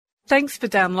Thanks for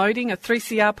downloading a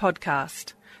 3CR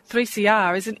podcast.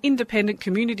 3CR is an independent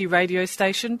community radio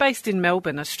station based in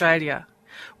Melbourne, Australia.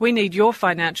 We need your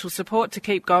financial support to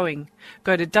keep going.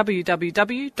 Go to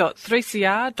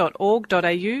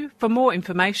www.3cr.org.au for more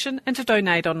information and to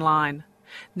donate online.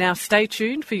 Now stay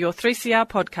tuned for your 3CR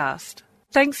podcast.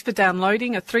 Thanks for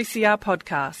downloading a 3CR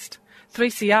podcast.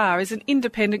 3CR is an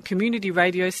independent community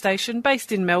radio station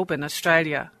based in Melbourne,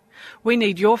 Australia. We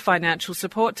need your financial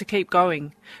support to keep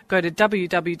going. Go to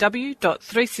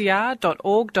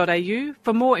www.3cr.org.au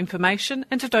for more information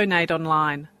and to donate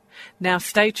online. Now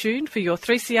stay tuned for your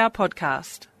 3CR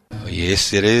podcast. Oh,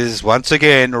 yes, it is. Once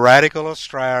again, Radical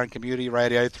Australian Community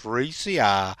Radio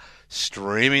 3CR,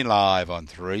 streaming live on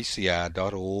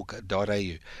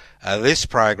 3cr.org.au. This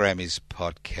program is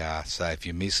podcast, so if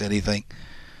you miss anything,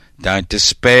 don't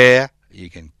despair. You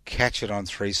can catch it on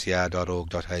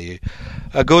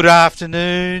 3cr.org.au. Good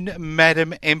afternoon,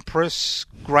 Madam Empress,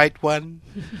 great one,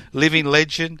 living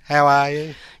legend. How are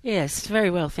you? Yes, very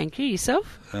well, thank you.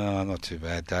 Yourself? Oh, not too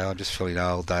bad, Dale. I'm just feeling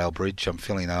old, Dale Bridge. I'm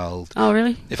feeling old. Oh,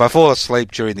 really? If I fall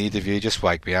asleep during the interview, just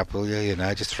wake me up, will you? You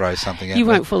know, just throw something at me. You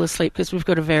won't fall asleep because we've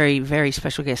got a very, very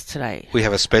special guest today. We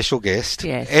have a special guest.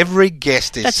 Yes. Every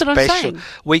guest is That's special. what I'm saying.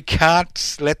 We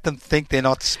can't let them think they're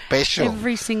not special.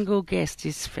 Every single guest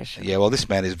is special. Yeah, well, this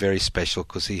man is very special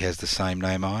because he has the same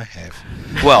name I have.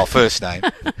 Well, first name.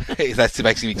 That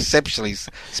makes him exceptionally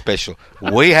special.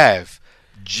 We have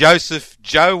Joseph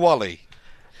Joe Wally.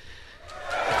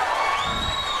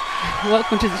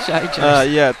 Welcome to the show, Joe.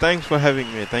 Yeah, thanks for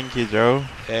having me. Thank you, Joe.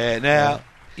 Now,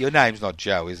 your name's not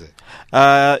Joe, is it?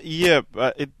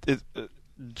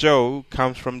 Joe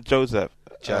comes from Joseph.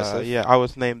 Joseph? Yeah, I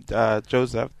was named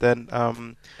Joseph. Then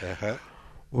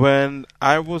when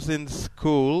I was in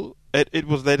school, it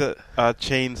was later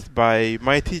changed by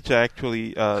my teacher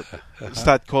actually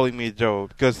start calling me Joe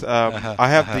because I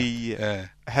have the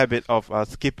habit of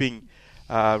skipping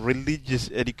religious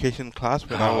education class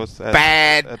when I was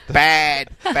bad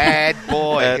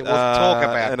boy. We'll talk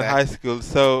about in that. high school.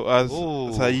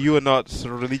 So you are not so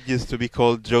religious to be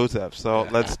called Joseph. So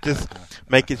let's just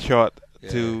make it short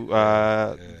to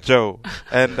Joe.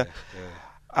 And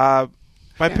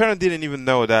my parents didn't even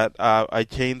know that I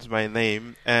changed my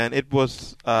name, and it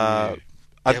was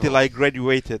until I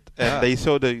graduated, and they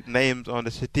saw the names on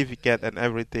the certificate and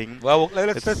everything. Well,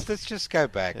 let's just go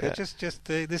back. Yeah.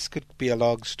 This could be a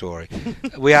long story.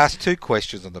 We asked two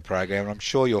questions on the program, and I'm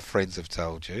sure your friends have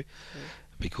told you.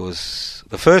 Because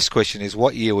the first question is,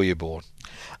 what year were you born?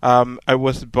 I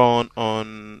was born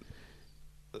in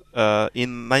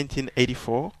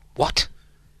 1984. What?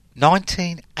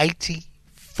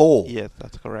 1984? Yes,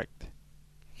 that's correct.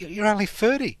 You're only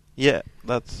 30. Yeah,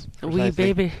 that's A wee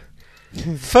baby.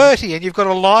 30, and you've got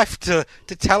a life to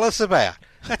tell us about.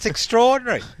 That's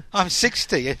extraordinary. I'm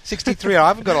 60, 63. I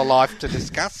haven't got a life to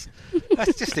discuss.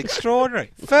 That's just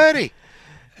extraordinary. 30.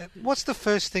 What's the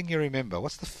first thing you remember?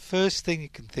 What's the first thing you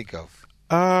can think of?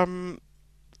 The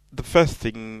first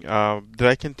thing that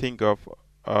I can think of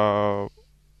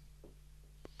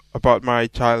about my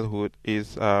childhood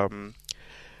is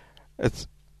it's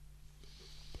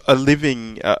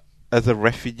living as a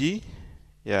refugee.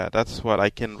 Yeah, that's what I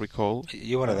can recall.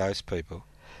 You're one of those people.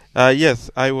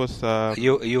 Yes, I was.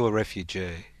 You're a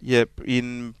refugee. Yep,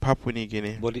 in Papua New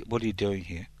Guinea. What are you doing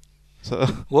here? So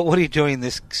What are you doing in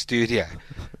this studio?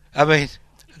 I mean,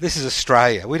 this is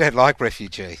Australia. We don't like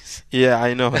refugees. yeah,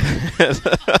 I know.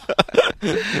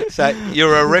 So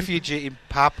you're a refugee in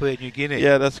Papua New Guinea.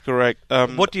 Yeah, that's correct.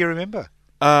 What do you remember?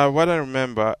 What I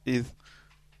remember is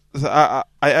I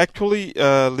actually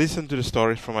listened to the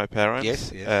stories from my parents.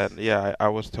 Yes. And yeah, I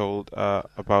was told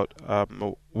about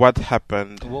what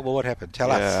happened. What happened?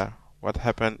 Tell us. What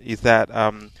happened is that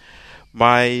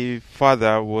my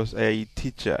father was a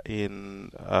teacher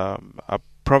in a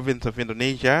province of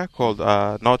Indonesia called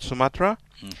North Sumatra.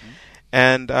 Mm-hmm.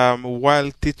 And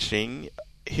while teaching,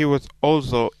 he was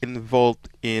also involved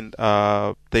in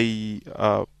the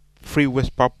Free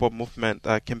West Papua movement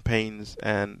campaigns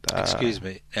and. Excuse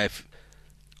me.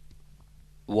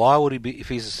 Why would he be? If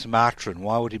he's a Sumatran,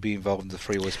 why would he be involved in the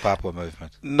Free West Papua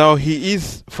movement? No, he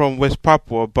is from West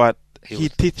Papua, but he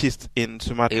teaches in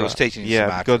Sumatra. He was teaching in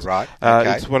Sumatra, because, right?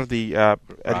 Okay. It's one of the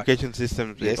education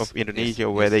systems of Indonesia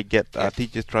where they get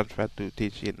teachers transferred to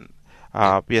teach in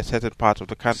certain parts of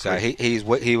the country. So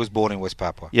he was born in West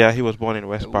Papua. Yeah, he was born in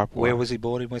West Papua. Where was he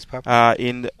born in West Papua?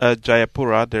 In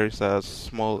Jayapura, there is a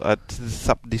small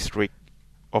sub-district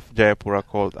of Jayapura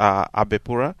called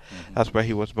Abepura. Mm-hmm. That's where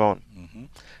he was born. Mm-hmm.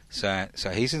 So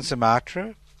he's in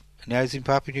Sumatra, now he's in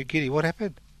Papua New Guinea. What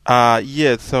happened?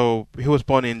 So he was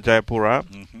born in Jayapura,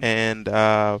 and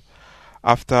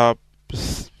after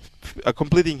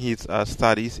completing his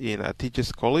studies in a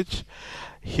teachers' college,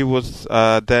 he was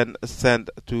then sent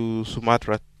to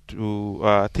Sumatra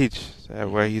to teach,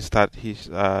 where he started his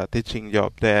teaching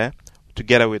job there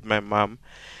together with my mom.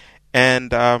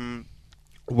 And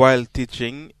while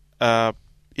teaching,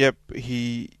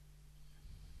 he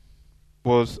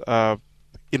was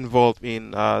involved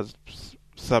in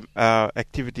some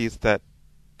activities that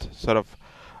sort of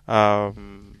are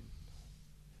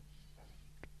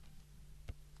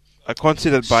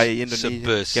considered by Indonesian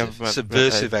government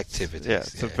subversive activities. Yeah,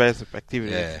 subversive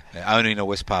activities. Yeah, owning a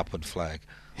West Papuan flag.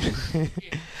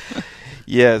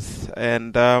 Yes,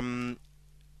 and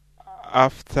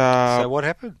after. So what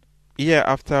happened? Yeah,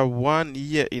 after 1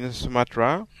 year in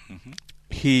Sumatra,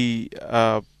 he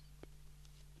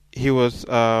was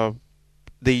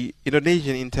the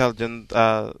Indonesian intelligence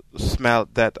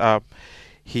smelled that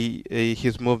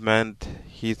his movement,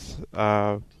 he's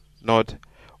not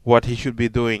what he should be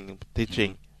doing,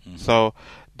 teaching. So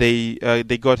they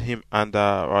got him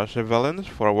under surveillance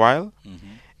for a while,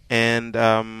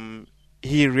 and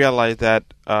he realized that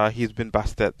he's been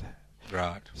busted.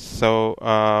 Right. So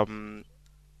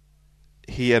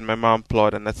he and my mom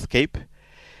plotted an escape,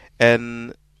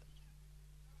 and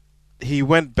he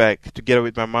went back together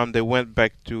with my mom. They went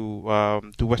back to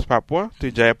West Papua,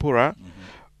 to Jayapura,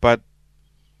 but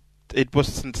it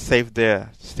wasn't safe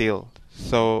there still.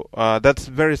 So that's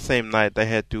the very same night they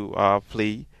had to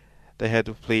flee. They had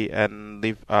to flee and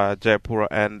leave Jayapura,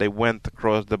 and they went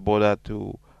across the border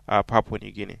to Papua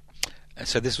New Guinea.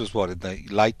 So this was what, in the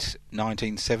late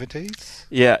 1970s?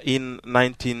 Yeah, in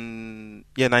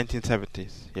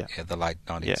 1970s. Yeah, the late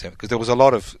 1970s. Because there was a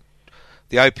lot of...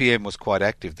 The OPM was quite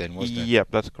active then, wasn't it? Yeah,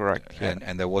 that's correct. Yeah.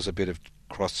 And there was a bit of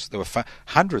there were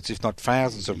hundreds, if not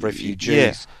thousands, of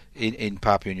refugees in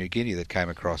Papua New Guinea that came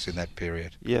across in that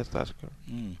period. Yes, that's correct.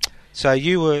 So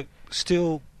you were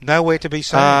still nowhere to be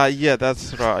seen? Yeah,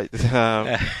 that's right.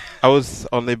 I was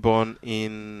only born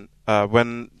in...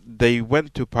 when they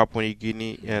went to Papua New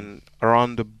Guinea and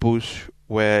around the bush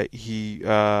where he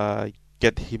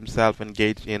get himself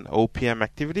engaged in OPM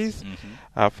activities,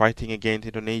 fighting against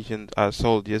Indonesian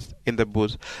soldiers in the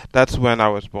bush. That's when I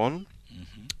was born,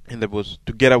 in the bush,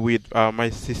 together with my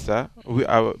sister. We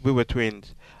were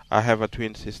twins. I have a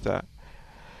twin sister.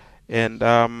 And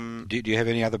do you have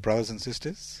any other brothers and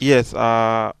sisters? Yes.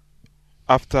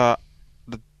 After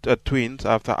the twins,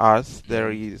 after us,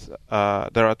 there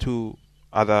are two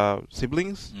other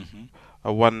siblings,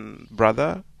 one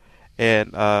brother,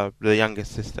 and the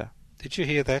youngest sister. Did you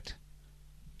hear that?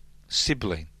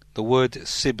 Sibling. The word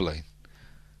sibling.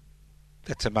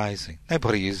 That's amazing.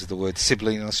 Nobody uses the word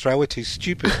sibling in Australia. We're too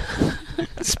stupid.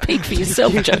 Speak for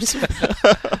yourself, Joseph.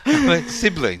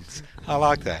 Siblings. I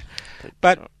like that.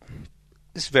 But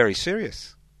it's very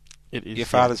serious. It is. Your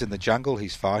father's in the jungle.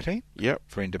 He's fighting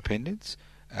for independence.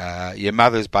 Your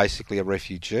mother's basically a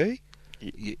refugee.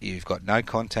 You've got no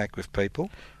contact with people.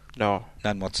 No.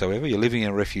 None whatsoever. You're living in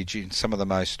a refugee in some of the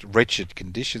most wretched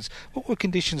conditions. What were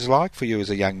conditions like for you as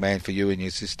a young man, for you and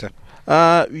your sister?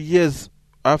 Yes.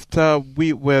 After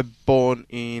we were born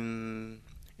in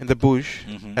the bush,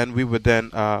 and we were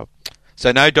then...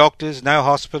 so no doctors, no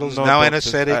hospitals, no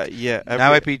anaesthetic,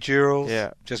 no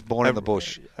epidurals, just born in the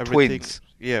bush. Twins.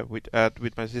 Yeah, with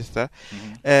my sister.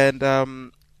 And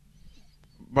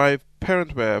my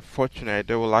parents were fortunate.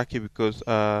 They were lucky because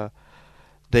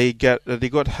they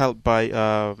got help by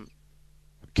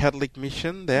Catholic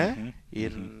mission there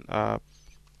in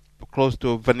close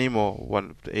to Vanimo,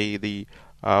 one of the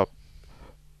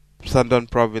Sandaun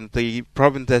province, the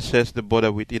province that shares the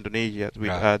border with Indonesia,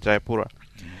 with Jayapura.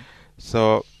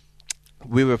 So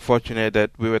we were fortunate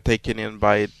that we were taken in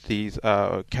by these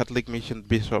Catholic mission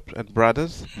bishops and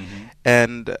brothers,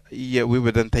 and we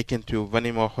were then taken to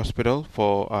Vanimo Hospital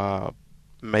for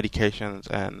medications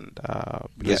and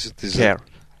care.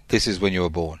 This is when you were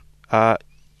born?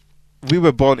 We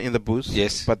were born in the bush,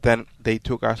 yes, but then they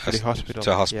took us to the hospital.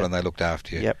 To a hospital, and they looked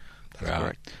after you. Yep, that's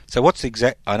correct. So what's the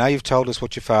exact... I know you've told us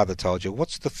what your father told you.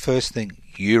 What's the first thing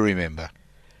you remember?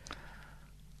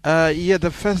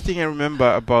 The first thing I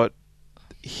remember about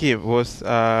him was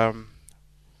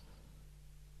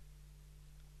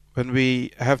when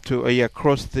we have to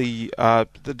cross the...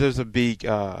 there's a big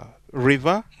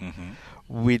river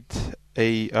with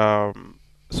a...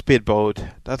 speedboat.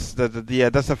 That's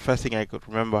the first thing I could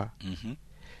remember.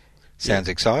 Sounds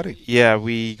exciting. Yeah,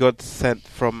 we got sent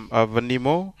from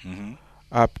Vanimo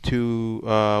up to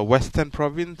Western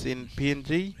Province in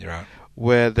PNG,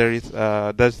 where there is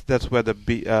that's where the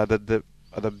big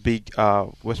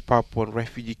West Papuan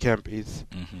refugee camp is.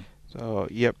 So,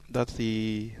 yep, that's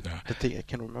the thing I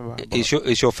can remember.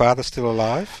 Is your father still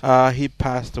alive? He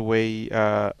passed away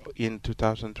in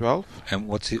 2012. And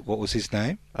what was his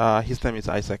name? His name is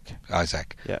Isaac.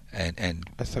 Isaac. Yeah. And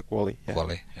Isaac Wally. Yeah.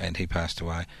 Wally, and he passed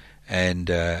away. And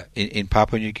in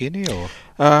Papua New Guinea, or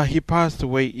he passed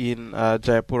away in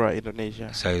Jayapura,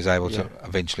 Indonesia. so he was able to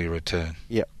eventually return.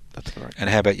 Yeah, that's correct. And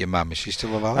how about your mum? Is she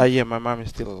still alive? Yeah, my mom is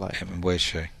still alive. And where's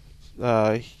she?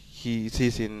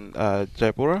 She's in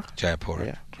Jayapura. Jayapura.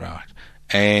 Yeah. Right.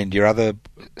 And your other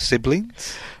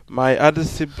siblings? My other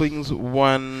siblings,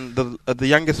 the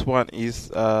youngest one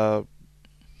is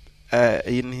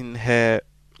in her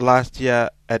last year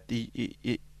at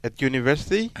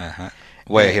university. Uh-huh.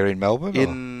 Where, here in Melbourne?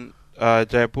 In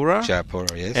Jayapura.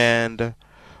 Jayapura, yes. And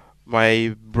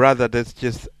my brother that's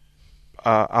just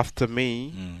after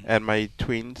me and my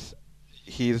twins,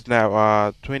 he's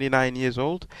now 29 years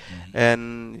old,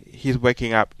 and he's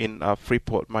waking up in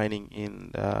Freeport mining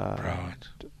in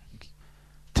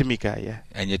Timika, yeah.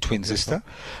 And your twin sister?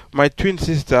 My twin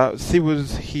sister, she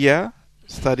was here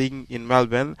studying in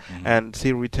Melbourne, and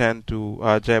she returned to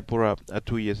Jayapura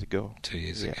 2 years ago. 2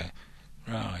 years ago.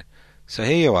 Right. So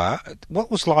here you are. What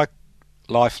was life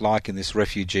like in this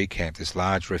refugee camp, this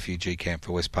large refugee camp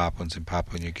for West Papuans in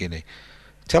Papua New Guinea?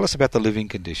 Tell us about the living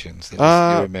conditions that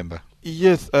you remember.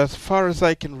 Yes, as far as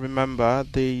I can remember,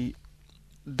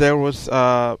 there was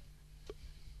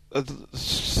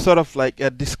sort of like a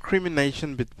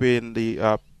discrimination between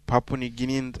the Papua New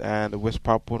Guineans and the West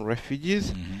Papuan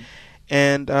refugees.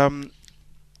 And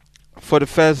for the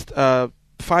first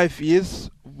 5 years,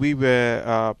 we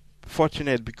were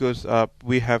fortunate because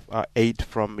we have aid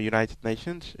from the United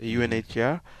Nations,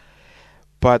 UNHCR.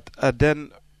 But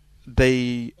then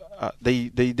they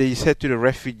said to the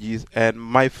refugees, and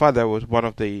my father was one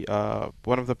of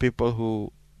the people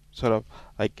who sort of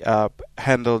like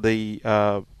handle the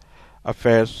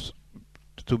affairs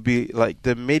to be like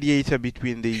the mediator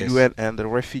between the UN and the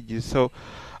refugees. So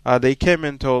they came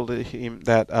and told him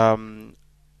that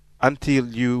until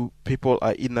you people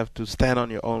are enough to stand on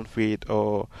your own feet,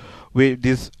 or with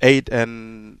this aid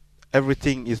and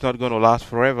everything is not going to last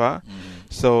forever,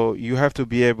 so you have to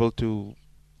be able to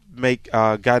make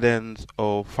gardens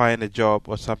or find a job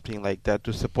or something like that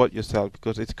to support yourself,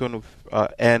 because it's going to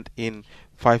end in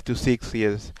 5 to 6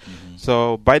 years.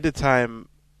 So by the time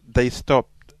they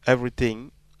stopped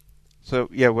everything, so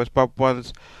West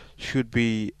Papuans should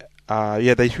be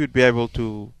they should be able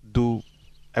to do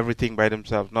everything by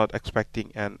themselves, not expecting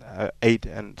an aid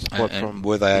and support from.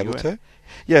 Were they the able UN.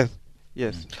 to?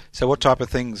 Yes. So what type of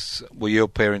things were your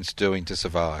parents doing to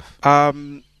survive?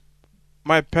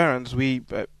 My parents,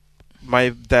 my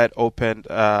dad opened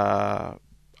a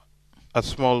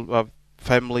small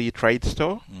family trade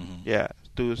store.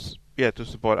 To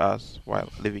support us while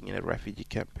living in a refugee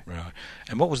camp. Right.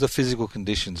 And what was the physical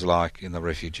conditions like in the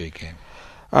refugee camp?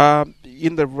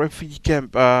 In the refugee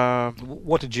camp,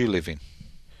 what did you live in?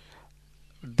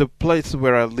 The place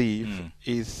where I live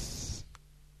is,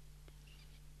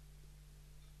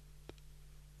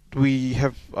 we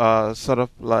have sort of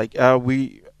like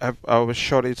we have our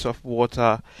shortage of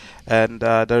water, and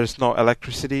there is no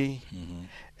electricity.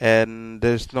 And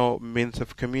there's no means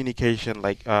of communication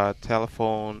like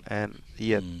telephone and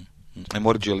yet. And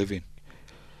what did you live in?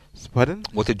 Pardon?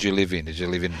 What did you live in? Did you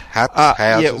live in houses?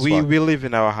 Yeah, we live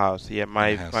in our house. Yeah,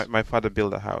 my father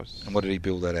built a house. And what did he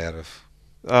build that out of?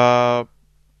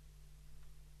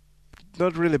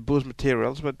 Not really bush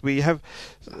materials, but we have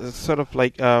sort of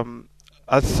like a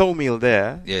sawmill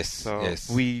there. Yes. So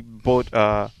we bought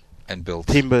and built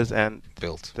timbers and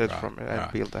built that from it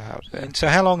and built a house there. And so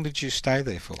how long did you stay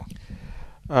there for?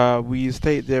 We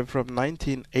stayed there from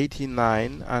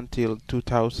 1989 until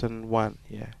 2001.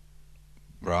 Yeah.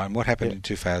 Right. And what happened in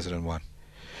 2001?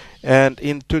 And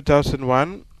in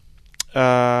 2001,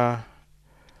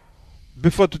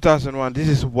 before 2001, this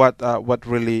is what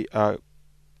really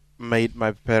made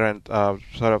my parents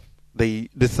sort of, they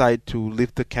decide to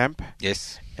leave the camp.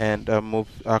 Yes. And move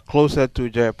closer to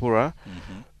Jayapura.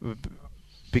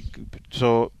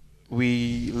 So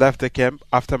we left the camp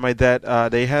after my dad.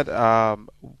 They had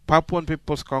Papuan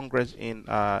People's Congress in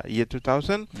year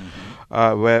 2000,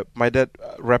 where my dad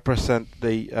represent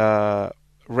the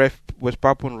West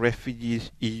Papuan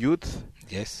refugees youth.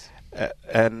 Yes.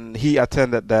 And he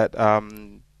attended that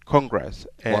Congress.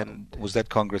 And was that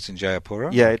Congress in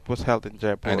Jayapura? Yeah, it was held in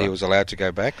Jayapura. And he was allowed to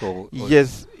go back? Or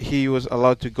yes, he was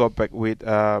allowed to go back with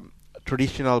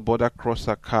traditional border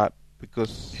crosser card,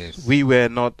 because we were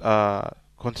not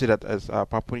considered as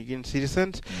Papua New Guinean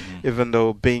citizens, even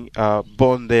though being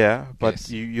born there, but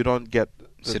you don't get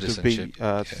to be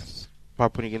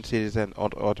Papua New Guinean citizen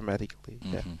automatically.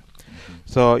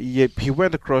 So he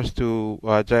went across to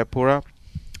Jayapura,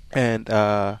 and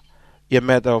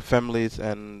met our families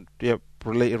and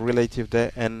relative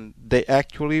there, and they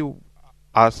actually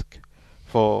asked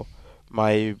for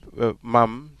my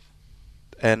mum,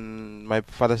 and my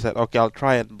father said, okay, I'll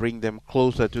try and bring them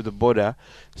closer to the border,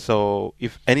 so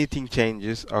if anything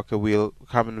changes, okay, we'll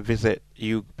come and visit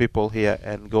you people here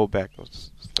and go back or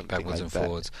something backwards like and that.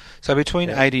 forwards. So between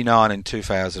 89 and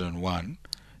 2001,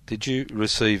 did you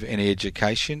receive any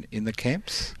education in the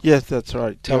camps? Yes, that's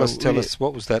right. Tell us,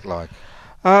 what was that like?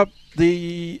 I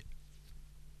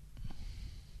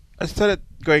started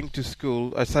going to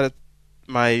school. I started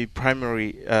my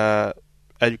primary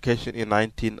education in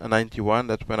 1991.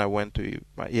 That's when I went to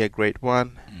my grade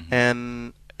 1,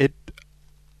 and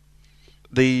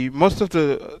most of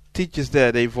the teachers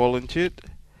there, they volunteered.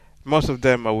 Most of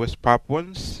them are West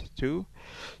Papuans too.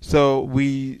 So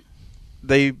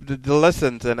the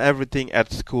lessons and everything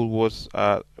at school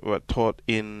were taught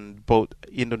in both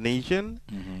Indonesian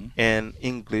and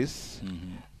English.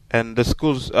 And the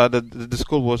schools, the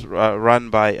school was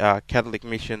run by Catholic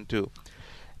Mission too.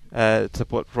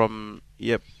 Support from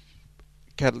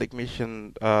Catholic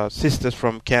Mission sisters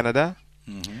from Canada,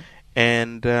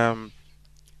 and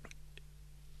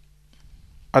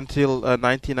until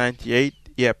 1998.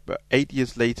 8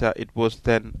 years later, it was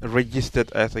then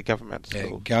registered as a government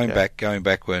school. Going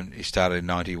back when you started in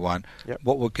 91,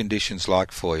 what were conditions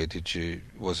like for you? Did you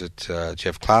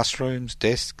have classrooms,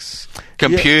 desks,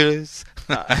 computers?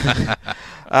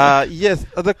 Yes,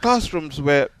 the classrooms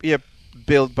were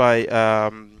built by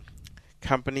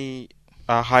company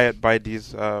hired by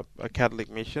these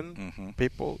Catholic Mission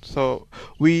people. So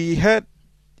we had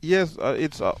it's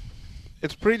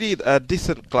pretty a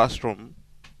decent classroom.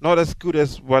 Not as good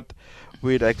as what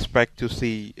we'd expect to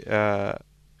see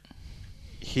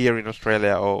here in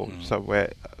Australia or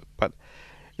somewhere, but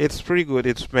it's pretty good.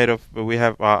 It's made of, we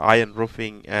have iron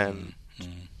roofing and.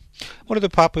 What do the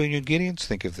Papua New Guineans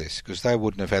think of this? Because they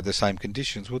wouldn't have had the same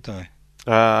conditions, would they?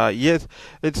 Yes,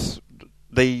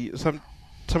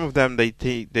 some of them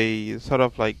they sort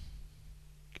of like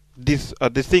these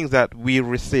things that we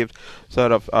received sort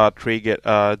of triggered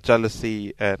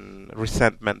jealousy and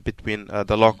resentment between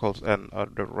the locals and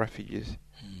the refugees.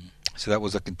 So that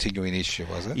was a continuing issue,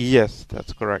 was it? Yes,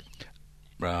 that's correct.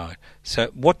 Right. So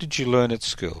what did you learn at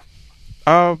school?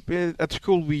 At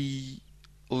school we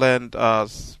learned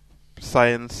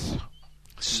science,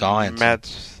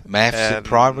 maths in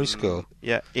primary school.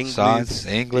 Yeah, English, science,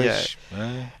 English.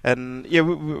 Yeah. And we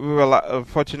were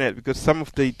fortunate because some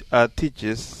of the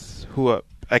teachers who are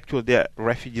actually there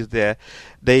refugees there,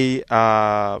 they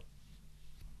some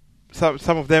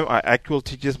of them are actual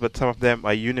teachers, but some of them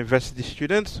are university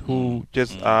students who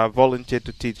just volunteer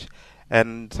to teach.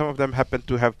 And some of them happen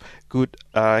to have good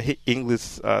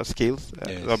English skills,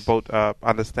 both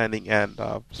understanding and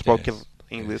spoken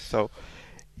English. So,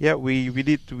 we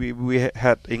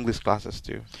had English classes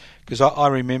too. Because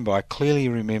I clearly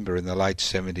remember in the late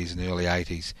 70s and early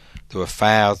 80s, there were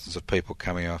thousands of people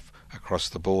coming across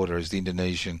the border as the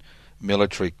Indonesian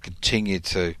military continued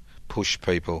to push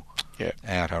people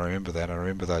out. I remember that. I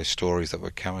remember those stories that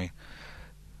were coming.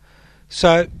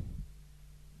 So,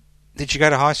 did you go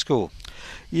to high school?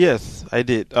 Yes, I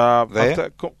did. After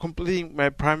completing my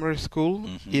primary school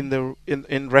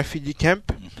in refugee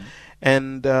camp,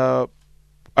 and I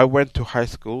went to high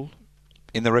school.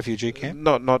 In the refugee camp?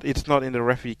 It's not in the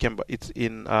refugee camp, but it's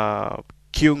in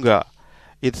Kiunga.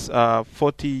 It's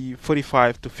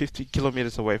 45 to 50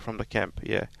 kilometers away from the camp.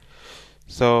 Yeah.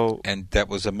 So. And that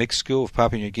was a mixed school of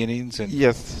Papua New Guineans, and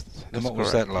yes. And what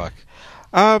was that like?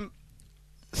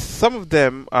 Some of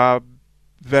them are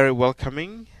very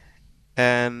welcoming,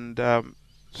 and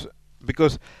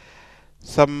because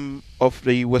some of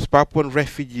the West Papuan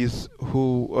refugees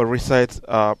who reside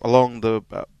along the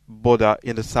border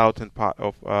in the southern part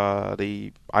of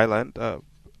the island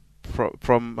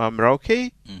from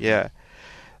Merauke,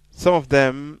 some of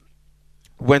them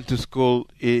went to school.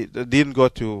 Didn't go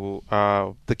to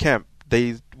the camp.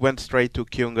 They went straight to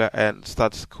Kiunga and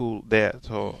start school there.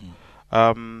 So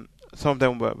some of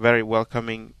them were very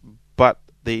welcoming, but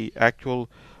the actual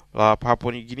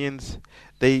Papua New Guineans,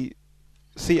 they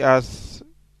see us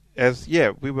as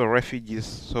we were refugees.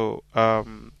 So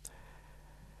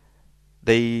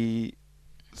they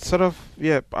sort of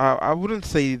I wouldn't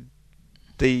say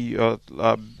they are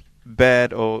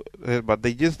bad or but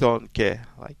they just don't care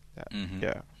like that.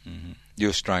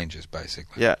 You're strangers,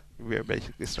 basically. Yeah, we're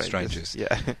basically strangers.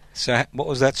 Yeah. So what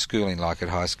was that schooling like at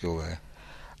high school there?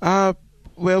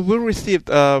 Well, we received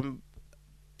we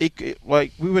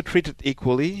were treated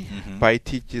equally by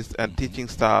teachers and teaching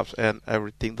staffs and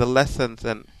everything. The lessons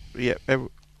and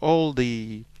all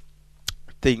the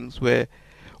things where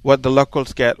what the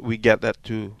locals get, we get that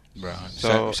too. Right.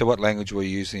 So what language were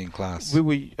you using in class?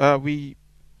 We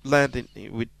learned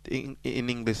in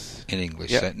English. In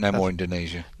English. Yeah, So no more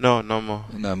Indonesia. No more.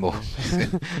 No more.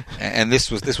 And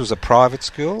this was a private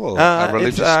school or a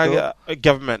religious school?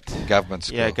 Government. Government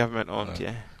school. Yeah, government owned.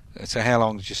 Yeah. So how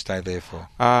long did you stay there for?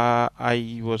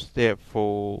 I was there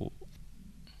for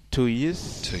 2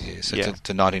 years. 2 years. So Yeah.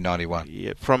 to 1991.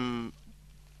 Yeah, from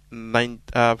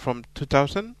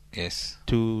 2000 Yes.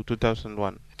 to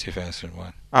 2001.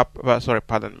 2001.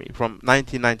 Pardon me. From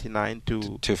 1999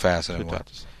 to 2001.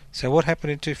 2000. So what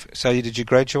happened in did you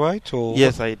graduate or?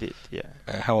 Yes, I did. Yeah.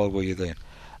 How old were you then?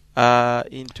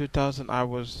 In 2000, I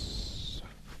was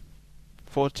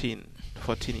 14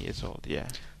 years old. Yeah.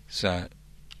 So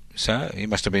you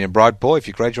must have been a bright boy if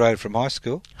you graduated from high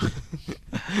school.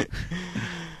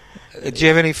 Do you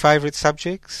have any favourite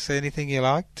subjects? Anything you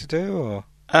like to do? Or?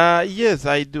 Yes,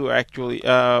 I do actually.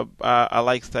 I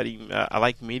like studying. I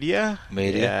like media.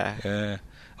 Media. Yeah.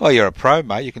 Oh, you're a pro,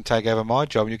 mate. You can take over my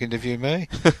job and you can interview me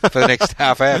for the next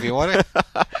half hour if you want it.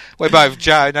 We're both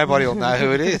Joe. Nobody will know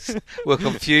who it is. We'll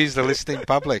confuse the listening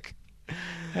public.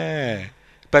 Yeah.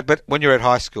 But when you were at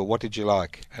high school, what did you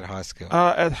like at high school?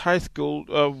 At high school,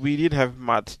 we didn't have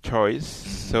much choice,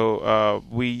 so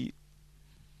we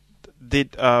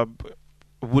did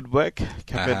woodwork,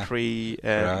 carpentry,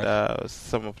 and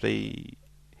some of the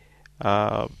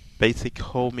basic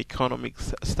home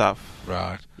economics stuff.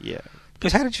 Right. Yeah.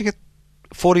 Because how did you get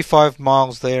 45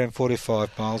 miles there and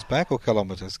 45 miles back, or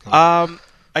kilometres?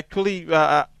 Actually,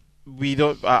 we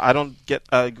don't. I don't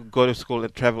go to school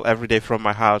and travel every day from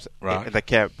my house in the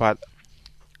camp. But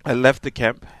I left the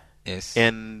camp, yes,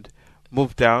 and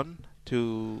moved down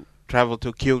to travel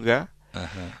to Kiunga,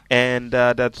 and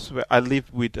that's where I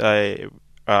live with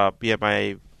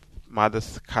my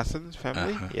mother's cousins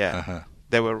family.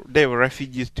 They were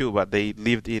refugees too, but they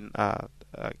lived in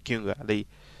Kiunga.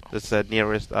 That's the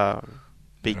nearest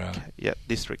big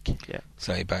district. Yeah.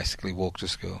 So you basically walked to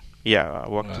school. Yeah, I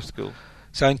walked to school.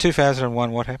 So in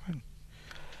 2001, what happened?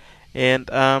 And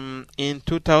in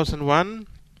 2001,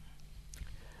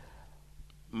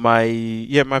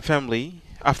 my family,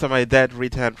 after my dad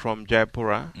returned from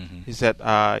Jayapura, he said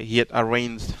he had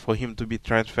arranged for him to be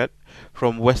transferred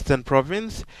from Western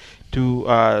Province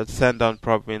to Sandown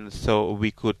Province, so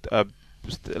we could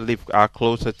live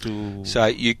closer to. So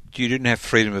you didn't have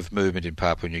freedom of movement in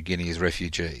Papua New Guinea as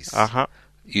refugees.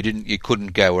 You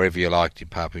couldn't go wherever you liked in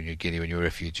Papua New Guinea when you were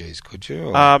refugees, could you?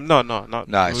 Or? No.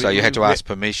 No, so you had to ask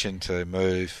permission to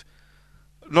move.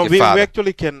 No, we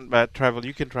actually can travel.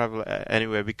 You can travel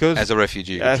anywhere because as a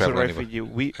refugee, you can travel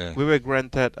anywhere. we were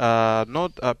granted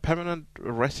not a permanent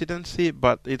residency,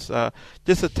 but it's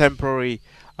just a temporary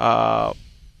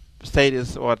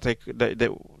status, or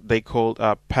they call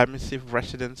permissive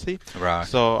residency. Right.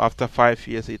 So after 5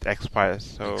 years, it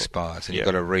expires. And you've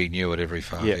got to renew it every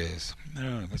 5 years.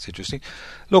 Oh, that's interesting.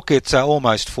 Look, it's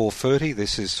almost 4:30.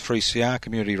 This is 3CR,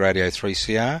 Community Radio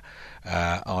 3CR.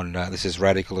 This is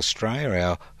Radical Australia.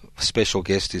 Our special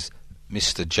guest is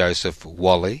Mr. Joseph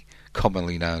Wally,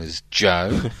 commonly known as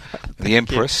Joe. The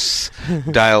Empress,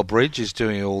 Dale Bridge, is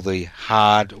doing all the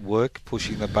hard work,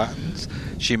 pushing the buttons.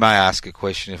 She may ask a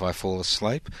question if I fall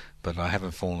asleep, but I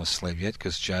haven't fallen asleep yet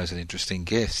because Joe's an interesting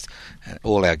guest. And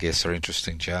all our guests are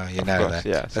interesting, Joe. You know that.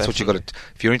 Yeah, that's what you got to.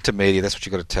 If you're into media, that's what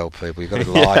you got to tell people. You've got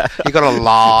to lie. You got to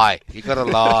lie. You got to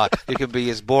lie. You can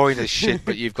be as boring as shit,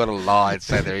 but you've got to lie and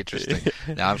say they're interesting.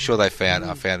 Now I'm sure I found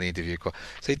the interview.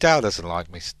 See, Dale doesn't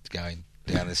like me going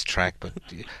down this track, but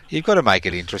you've got to make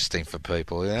it interesting for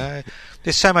people. You know,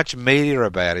 there's so much media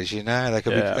about it. You know,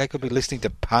 they could be listening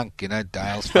to punk. You know,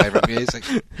 Dale's favourite music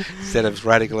instead of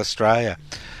Radical Australia.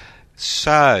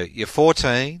 So you're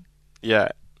 14. Yeah.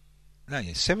 No,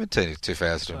 you're 17 in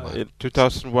 2001. In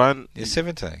 2001. You're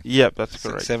 17. Yep, that's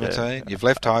correct. 17. Yeah. You've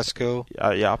left high school.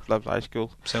 Yeah, I've left high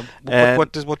school. So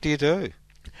what do you do?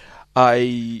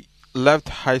 I left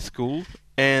high school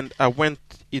and I went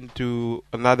into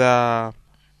another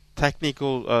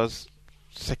technical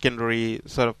secondary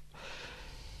sort of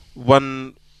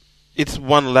one. It's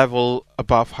one level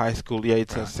above high school. Yeah,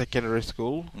 it's a secondary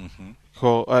school.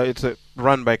 It's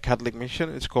run by Catholic Mission.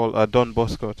 It's called Don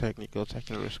Bosco Technical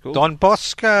Secondary School. Don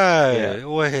Bosco. Yeah.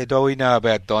 Where do we know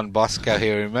about Don Bosco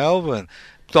here in Melbourne?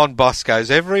 Don Bosco's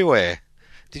everywhere.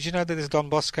 Did you know that there's Don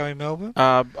Bosco in Melbourne?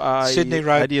 Sydney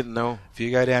Road. I didn't know. If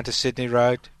you go down to Sydney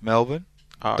Road, Melbourne,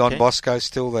 okay. Don Bosco's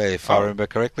still there, if I remember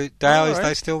correctly. Dale, is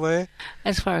they still there?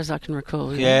 As far as I can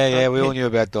recall. Yeah, we all knew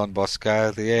about Don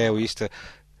Bosco. Yeah, we used to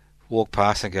walk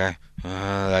past and go,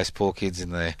 oh, those poor kids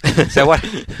in there. So what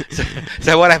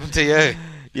happened to you?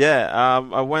 Yeah,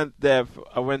 I went there.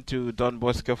 I went to Don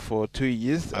Bosco for 2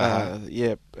 years.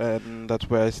 Yeah, and that's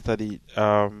where I studied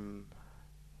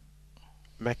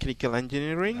mechanical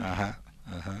engineering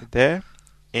there.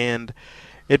 And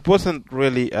it wasn't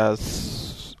really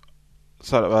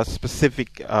sort of a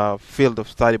specific field of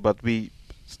study, but we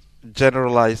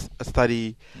generalized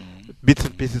study bits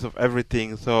and pieces of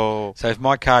everything. So if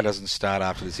my car doesn't start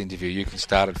after this interview, you can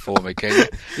start it for me, can you?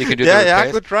 You can do the yeah, I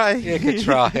repairs. could try. Yeah, you could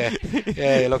try.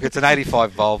 Yeah, look, it's an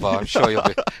 85 Volvo. I'm sure you'll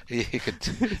be. You could.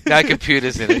 No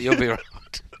computers in it. You'll be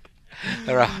right.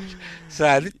 All right.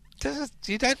 So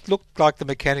you don't look like the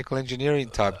mechanical engineering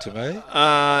type to me.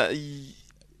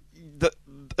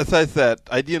 As I said,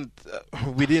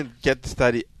 we didn't get to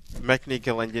study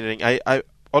mechanical engineering.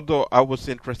 Although I was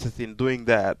interested in doing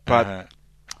that, but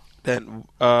then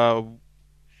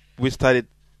we studied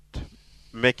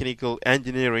mechanical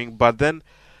engineering. But then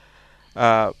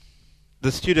the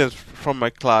students from my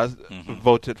class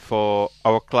voted for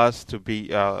our class to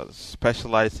be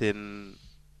specialized in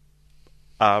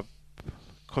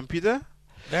computer.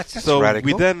 That's so radical.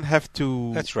 We then have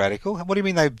to. That's radical. What do you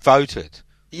mean they voted?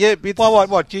 Yeah,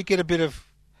 what? Do you get a bit of?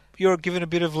 You're given a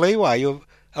bit of leeway. You're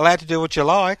allowed to do what you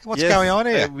like. What's going on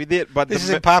here? We did, but this is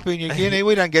in Papua New Guinea.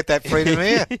 We don't get that freedom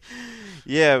here.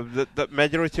 Yeah, the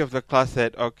majority of the class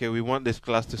said, "Okay, we want this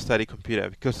class to study computer,"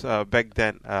 because back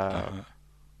then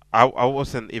I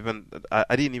wasn't even.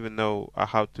 I didn't even know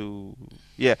how to.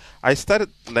 Yeah, I started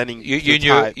learning.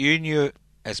 You knew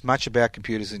as much about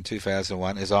computers in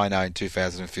 2001 as I know in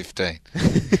 2015.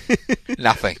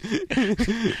 Nothing.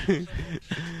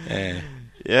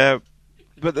 Yeah,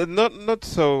 but not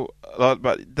so a lot.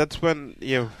 But that's when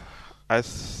I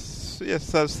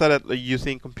started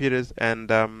using computers,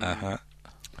 and I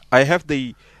have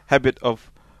the habit of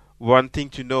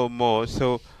wanting to know more.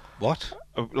 So what?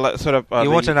 Sort of. You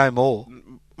want to know more?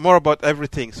 More about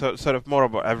everything. So sort of more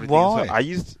about everything. Why? So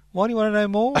Why do you want to know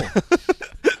more?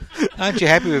 Aren't you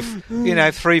happy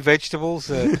with 3 vegetables,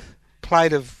 a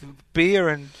plate of beer,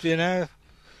 and you want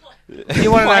to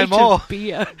know more? Of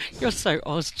beer. You're so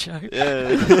Oz, Joe. Yeah.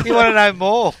 You want to know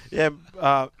more? Yeah.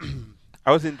 I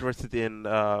was interested in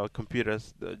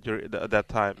computers at that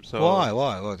time. So why?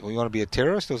 What, you want to be a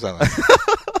terrorist or something?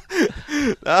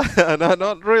 No,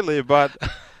 not really. But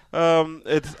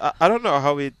it's I don't know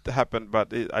how it happened,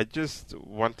 but I just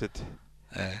wanted.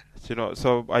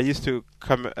 So I used to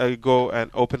go and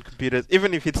open computers,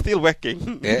 even if it's still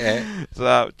working. Yeah.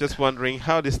 So just wondering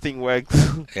how this thing works.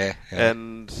 Yeah.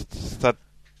 And start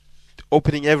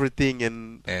opening everything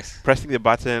and pressing the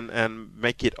button and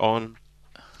make it on,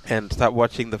 and start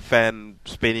watching the fan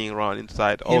spinning around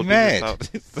inside. You're mad.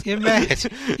 You're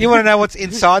mad. You want to know what's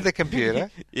inside the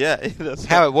computer? Yeah. That's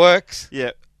how it works?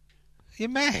 Yeah. You're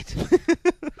mad.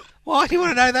 Why do you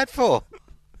want to know that for?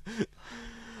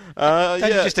 Don't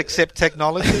you just accept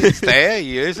technology? It's there,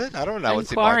 you use it. I don't know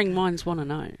what's inquiring minds want to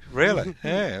know. Really?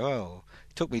 Yeah, well,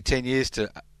 it took me 10 years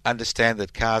to understand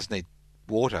that cars need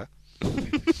water.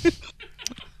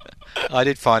 I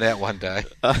did find out one day.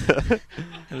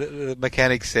 The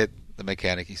mechanic said,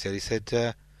 he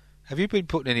said, have you been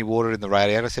putting any water in the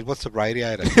radiator? I said, what's a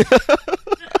radiator?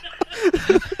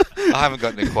 I haven't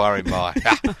got an inquiring mind.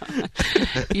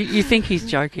 You think he's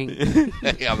joking?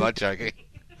 I'm not joking.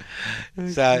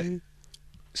 So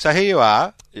here you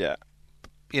are. Yeah.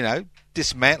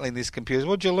 Dismantling this computer.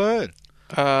 What'd you learn?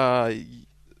 Yeah,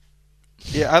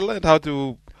 I learned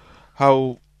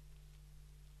how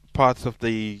parts of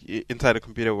the inside the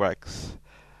computer works.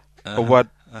 What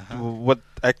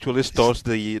actually stores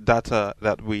the data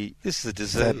that we. This is a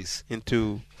disease.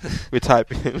 Into we type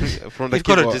from the You've keyboard.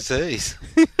 got a disease.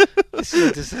 This is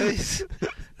a disease.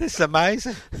 This is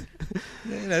amazing.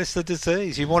 It's a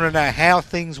disease. You want to know how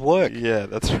things work. Yeah,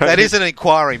 that's right. That is an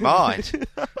inquiry mind.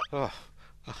 I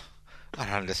don't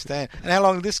understand. And how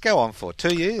long did this go on for?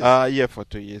 2 years? Yeah, for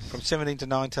 2 years. From 17 to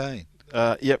 19?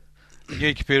 Yep.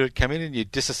 Your computer would come in and you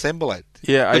disassemble it.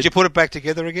 Yeah. Did you put it back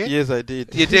together again? Yes, I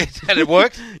did. You did? And it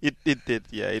worked? It did.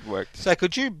 Yeah, it worked. So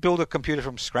could you build a computer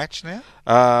from scratch now?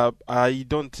 I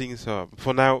don't think so.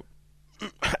 For now,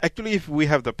 actually, if we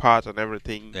have the parts and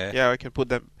everything, I can put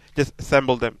them, just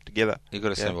assemble them together. You've got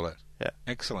to assemble it? Yeah.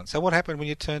 Excellent. So what happened when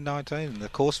you turned 19 and the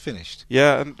course finished?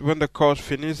 Yeah, and when the course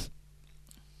finished,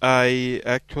 I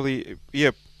actually,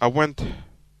 I went,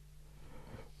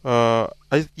 I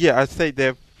stayed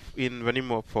there in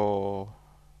Vanimo for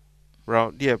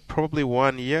around, probably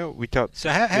 1 year without. So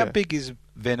how big is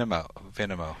Venimo?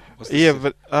 What's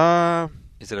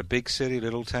is it a big city,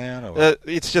 little town? Or?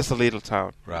 It's just a little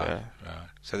town. Right, right.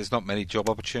 So there's not many job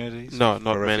opportunities? No,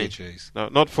 not many. Refugees? No,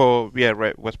 not for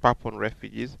West Papuan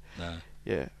refugees. No.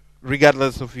 Yeah.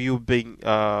 regardless of you being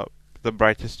the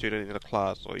brightest student in the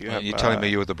class, or you have. You're telling me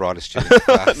you were the brightest student in the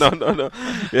class? No.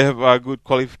 You have a good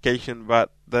qualification,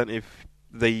 but then if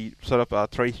they sort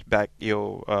of trace back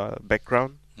your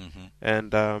background, Mm-hmm.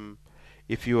 and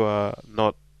if you are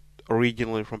not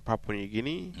originally from Papua New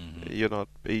Guinea, Mhm. you're not.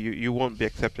 You won't be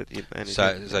accepted in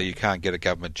anything. So you can't get a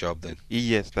government job then?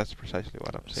 Yes, that's precisely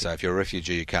what I'm saying. So if you're a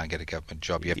refugee, you can't get a government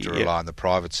job. You have to Yeah. rely on the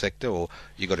private sector, or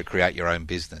you got to create your own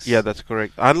business. Yeah, that's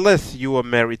correct. Unless you are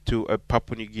married to a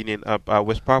Papua New Guinean,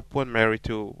 West Papuan married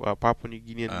to a Papua New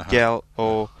Guinean Uh-huh. gal,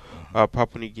 or Mhm. a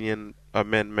Papua New Guinean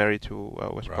man married to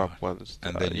West Right. Papuans,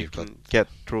 And then you you've can got- get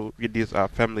through with this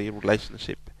family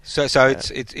relationship. So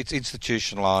it's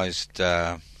institutionalized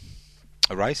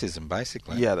racism,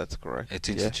 basically. Yeah, that's correct. It's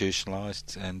Yeah.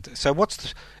 institutionalized, and so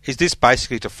is this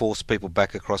basically to force people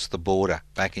back across the border,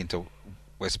 back into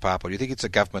West Papua? Do you think it's a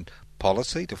government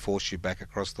policy to force you back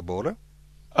across the border?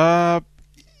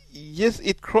 Yes,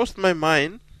 it crossed my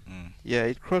mind. Mm. Yeah,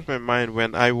 it crossed my mind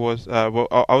when I was I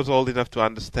was old enough to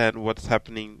understand what's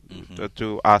happening Mhm.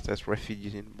 to us as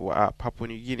refugees in Papua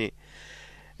New Guinea.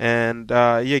 And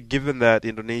given that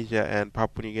Indonesia and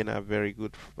Papua New Guinea are very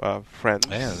good friends,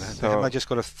 Yeah, so haven't they just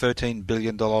got a $13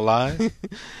 billion loan?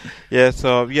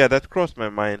 that crossed my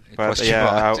mind. It But crossed your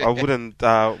mind, I wouldn't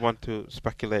want to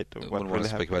speculate what Wouldn't want really to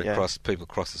speak happened. about Yeah. it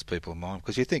crosses people's mind,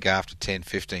 because you think after 10,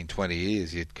 15, 20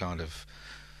 years, you'd kind of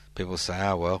people say,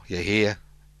 "Oh well, you're here,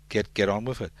 get on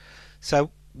with it."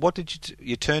 So, what did you do?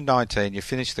 You turned 19, you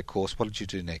finished the course. What did you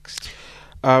do next?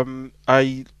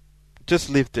 I just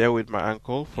lived there with my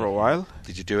uncle for a while.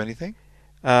 Did you do anything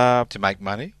Uh, to make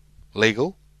money?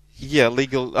 Legal? Yeah,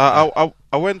 legal.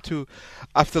 I went to,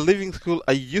 after leaving school,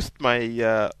 I used my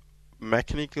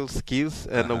mechanical skills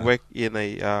and I Uh-huh. worked in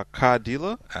a car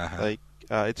dealer. Uh-huh. Like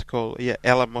it's called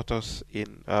Ella Motors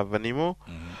in Vanimo.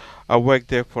 Mhm. I worked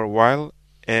there for a while,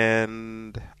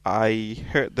 and I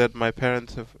heard that my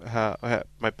parents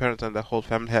my parents and the whole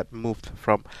family had moved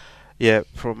from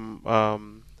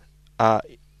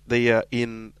they are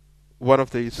in one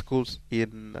of the schools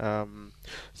in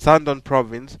Sandon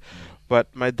province,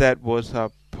 but my dad was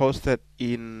posted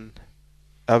in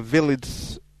a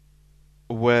village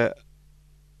where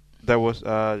there was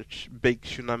a big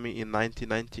tsunami in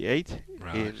 1998.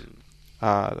 Right. In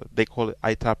they call it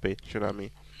Aitape tsunami,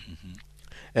 Mhm.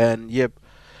 and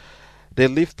they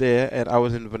lived there, and I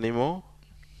was in Vanimo,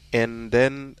 and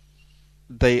then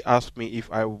they asked me if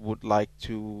I would like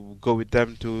to go with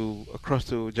them to across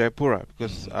to Jayapura,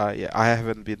 because I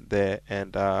haven't been there,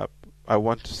 and I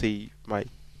want to see my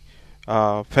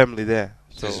family there.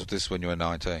 So This when you were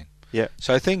 19. Yeah.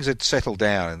 So things had settled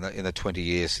down in the 20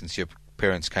 years since your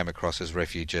parents came across as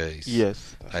refugees.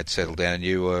 yes, They'd settled down, and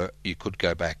you could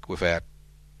go back without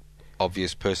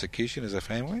obvious persecution as a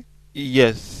family.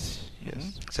 yes.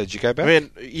 So did you go back? I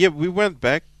mean, we went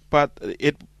back, but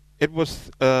it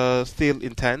was still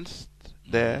intense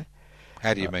there.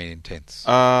 How do you mean intense?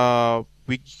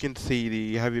 We can see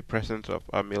the heavy presence of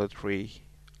our military.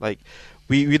 Like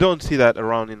we don't see that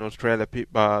around in Australia.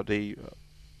 The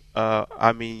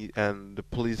army and the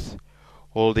police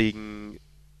holding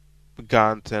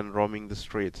guns and roaming the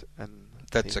streets, and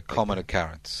That's a things like common that.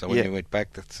 occurrence. So when Yeah. you went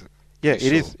back, that's Yeah,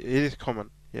 you it saw. is common.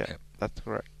 Yeah, Yep. that's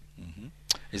correct. hmm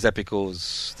Is that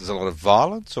because there's a lot of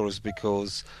violence, or is it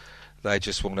because they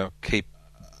just want to keep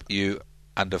you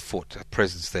underfoot, a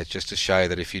presence there, just to show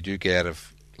that if you do get out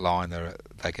of line,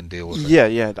 they can deal with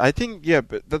it? Yeah. I think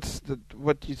but that's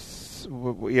what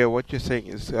what you're saying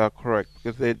is correct,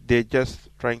 because they're just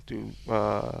trying to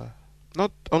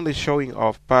not only showing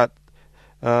off, but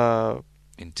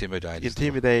Intimidate.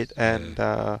 intimidate and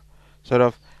sort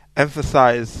of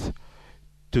emphasize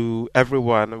to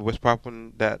everyone West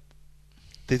Papuan that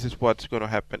this is what's going to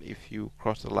happen if you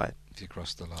cross the line. If you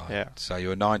cross the line. Yeah. So you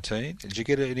were 19. Did you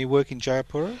get any work in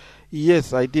Jayapura?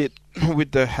 Yes, I did,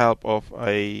 with the help of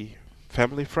a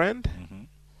family friend. Mm-hmm.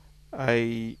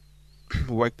 I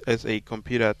worked as a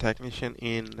computer technician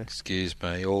in. Excuse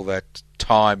me, all that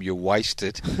time you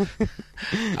wasted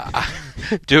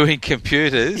doing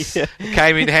computers Yeah.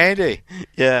 came in handy.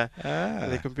 Yeah, Ah.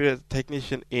 the computer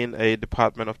technician in a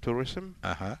department of tourism.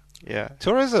 Uh-huh. Yeah,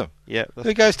 Tourism. yeah.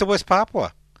 Who goes to West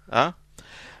Papua? Huh?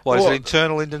 What, is Well- it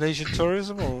internal Indonesian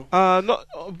tourism? Or? Not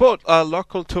both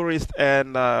local tourists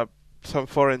and some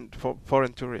foreign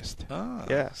tourists. Ah,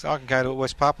 Yeah. So I can go to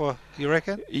West Papua, you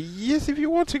reckon? Yes, if you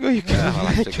want to go, you can. Yeah, I'll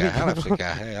have to go.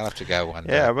 actually I'll have to go one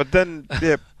day. Yeah, but then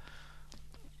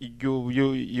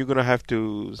you're gonna have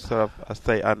to sort of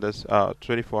stay under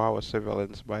 24-hour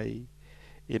surveillance by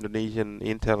Indonesian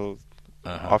intel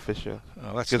official.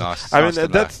 Oh, that's 'Cause, nice. It's I nice mean,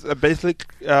 to know. that's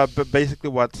basically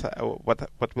what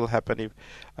will happen if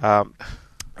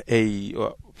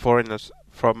foreigners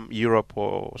from Europe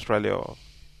or Australia or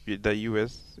the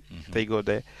US they go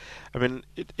there. I mean,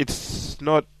 it's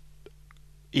not.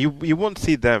 You won't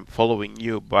see them following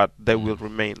you, but they will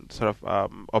remain sort of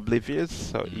oblivious,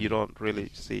 so you don't really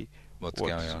see what's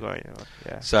what's going on. going on.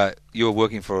 Yeah. So you were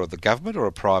working for the government or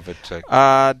a private?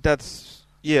 That's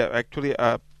actually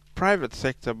a private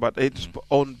sector, but it's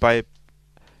owned by.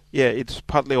 Yeah, it's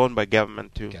partly owned by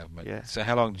government too. Government. Yeah. So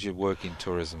how long did you work in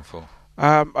tourism for?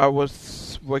 I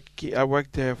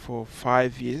worked there for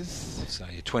 5 years. So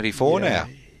you're 24 now.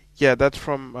 Yeah, that's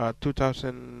from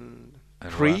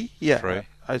 2003. Right. Yeah, Three.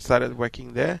 I started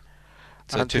working there.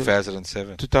 So until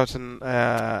 2007.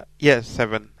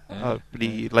 2007.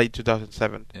 The late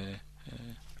 2007. Yeah.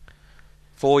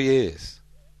 4 years.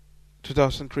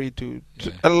 2003 to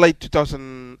late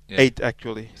 2008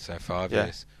 actually. So 5 Yeah.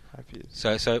 years. 5 years.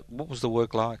 So what was the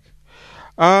work like?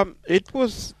 It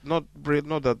was not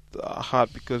that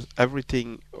hard because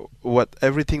everything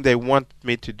they want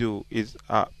me to do is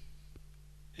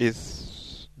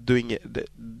doing it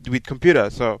with computer,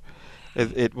 so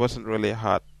it wasn't really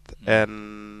hard,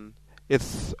 and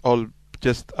it's all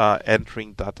just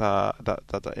entering data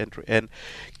entry and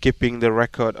keeping the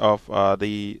record of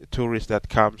the tourist that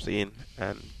comes in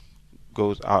and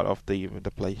goes out of the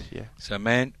place. Yeah. So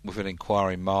man with an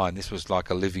inquiring mind, this was like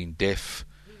a living deaf.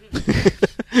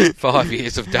 5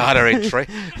 years of data entry.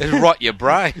 It'll rot your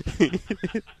brain.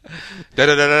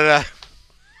 Da-da-da-da-da.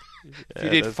 You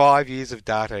did 5 years of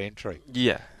data entry.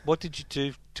 Yeah. What did you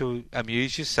do to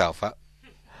amuse yourself?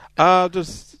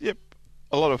 Just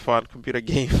a lot of fun, computer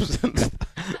games and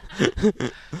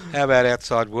stuff. How about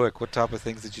outside work? What type of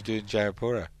things did you do in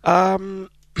Jayapura?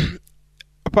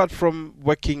 Apart from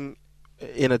working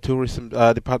in a tourism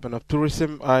department of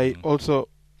tourism, I also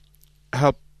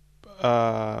help.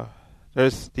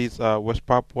 There's this West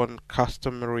Papuan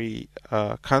Customary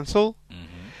Council.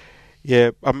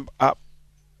 Yeah,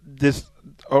 this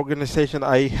organization,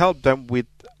 I help them with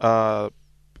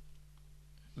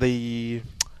the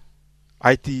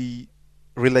IT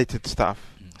related stuff.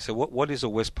 So what is a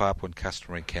West Papuan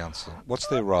Customary Council? What's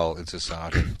their role in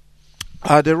society?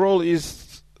 Their role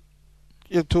is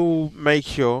to make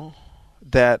sure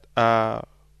that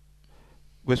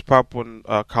West Papuan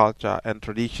culture and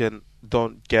tradition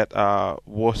don't get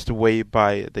washed away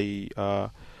by the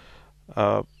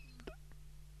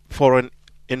foreign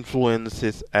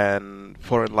influences and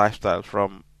foreign lifestyle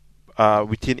from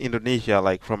within Indonesia,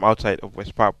 like from outside of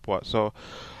West Papua. So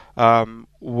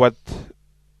what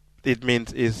it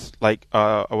means is like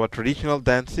our traditional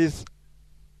dances,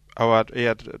 our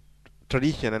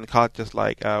tradition and cultures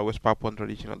like West Papuan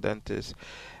traditional dances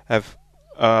have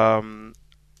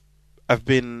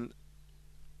been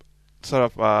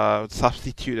sort of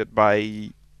substituted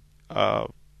by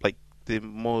like the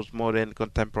most modern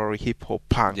contemporary hip hop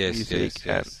punk music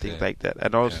and things like that,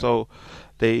 and also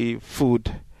the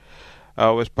food,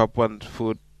 West Papuan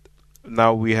food.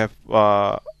 Now we have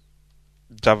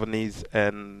Javanese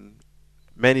and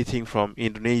many things from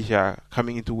Indonesia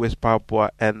coming into West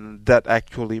Papua, and that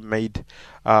actually made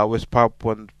West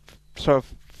Papuan sort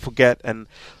of forget and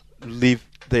leave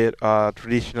their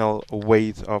traditional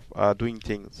ways of doing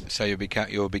things. So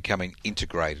you're becoming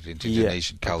integrated into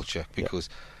Indonesian culture because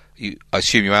I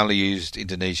assume you only used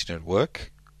Indonesian at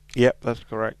work. Yep, that's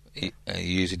correct. You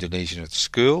use Indonesian at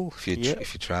school if you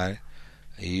train.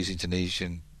 You use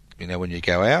Indonesian, when you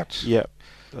go out. Yep,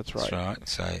 that's right. That's right.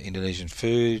 So Indonesian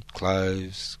food,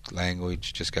 clothes,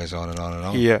 language, just goes on and on and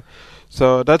on. Yeah.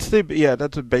 So that's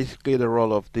basically the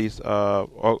role of this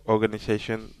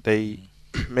organization. They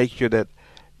make sure that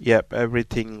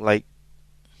everything like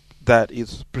that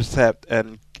is preserved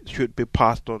and should be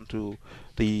passed on to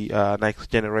the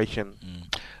next generation.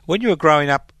 When you were growing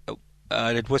up,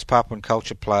 did West Papuan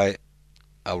culture play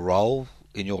a role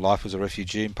in your life as a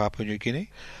refugee in Papua New Guinea?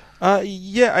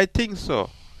 Yeah, I think so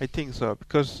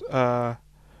because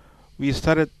we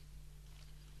started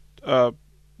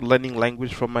learning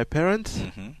language from my parents,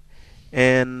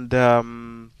 and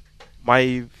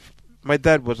my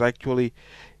dad was actually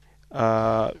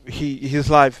his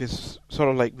life is sort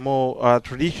of like more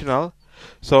traditional,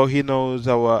 so he knows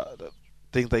our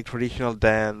things like traditional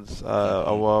dance,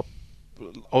 our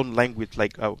own language,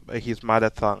 like his mother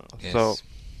tongue. Yes. So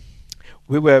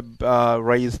we were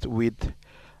raised with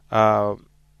not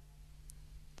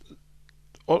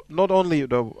only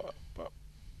the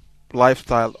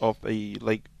lifestyle of a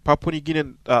like Papua New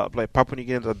Guinean, like Papua New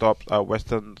Guineans adopt a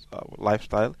Western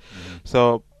lifestyle.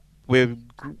 So we're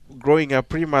growing up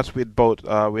pretty much with both.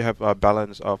 We have a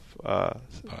balance of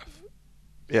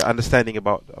understanding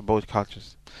about both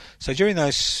cultures. So during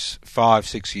those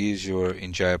 5-6 years you were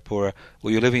in Jayapura,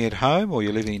 were you living at home or were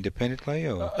you living independently?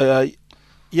 Or?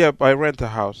 Yeah, I rent a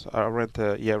house. I rent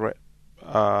a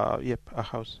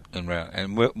house. And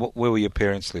where were your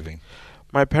parents living?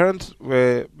 My parents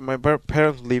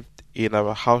lived in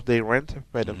a house they rent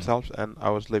by themselves, and I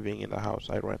was living in a house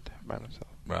I rent by myself.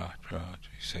 Right.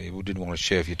 So you didn't want to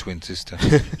share with your twin sister.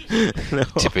 No.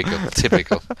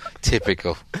 Typical.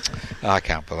 I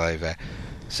can't believe that.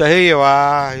 So here you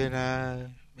are,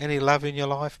 any love in your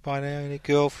life by now? Any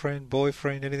girlfriend,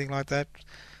 boyfriend, anything like that?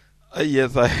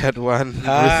 Yes, I had one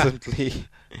recently.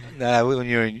 No, when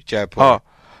you were in Jayapura.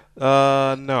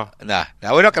 No. No,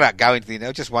 we're not going to go into the...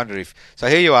 I just wonder if... So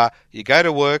here you are, you go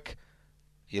to work,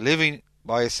 you're living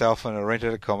by yourself in a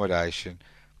rented accommodation,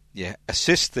 you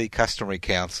assist the customary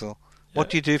council. What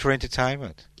do you do for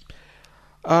entertainment?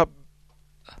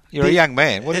 You're a young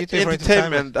man. What do you do for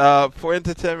entertainment? For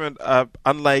entertainment,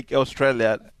 unlike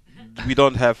Australia, we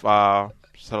don't have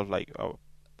sort of like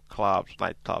clubs,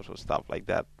 nightclubs or stuff like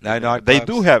that. No nightclubs? They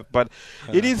do have, but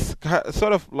it is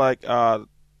sort of like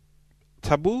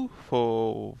taboo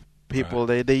for people.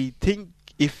 Right. They think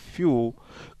if you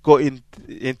go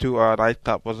into a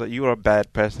nightclub, you're a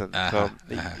bad person.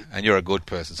 And you're a good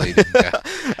person, so you didn't go.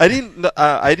 I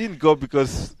didn't go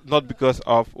not because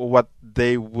of what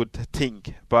they would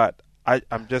think, but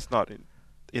I'm just not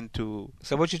into.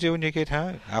 So what do you do when you get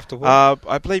home after work?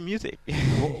 I play music.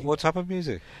 What type of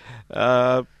music?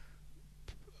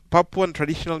 Papuan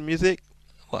traditional music.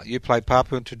 What, you play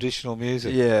Papuan traditional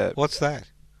music? Yeah. What's that?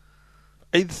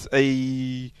 It's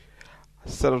a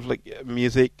sort of like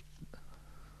music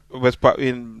in West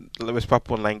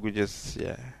Papuan languages.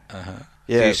 Yeah.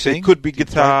 Yeah. Do you sing? It could be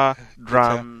guitar,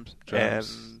 drums, and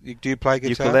do you play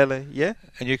guitar? Ukulele. Yeah.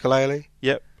 And ukulele?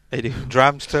 Yep, I do.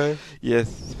 Drums too?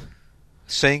 Yes.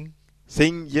 Sing?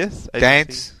 Yes.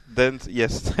 Dance? Dance?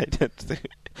 Yes, I dance too.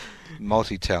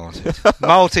 Multi-talented.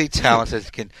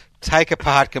 Can take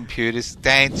apart computers,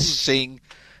 dance, sing.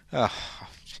 Oh,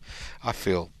 I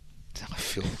feel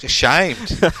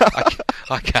ashamed.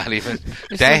 I can't even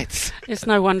dance. It's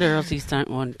no wonder Aussies don't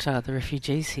want the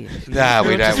refugees here. No,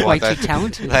 we don't want way too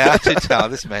talented. They are too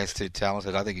talented. This man's too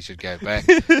talented. I think he should go back.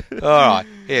 All right.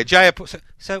 Yeah, Jayapura.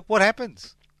 So what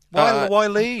happens? Why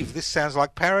leave? This sounds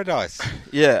like paradise.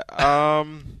 Yeah.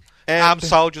 Armed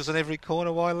soldiers in every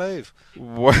corner. Why leave?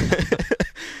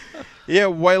 Yeah,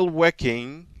 while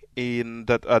working in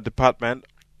that department,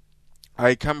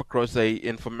 I come across a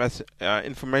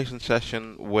information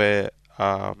session where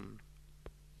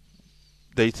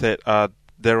they said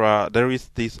there is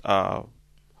this a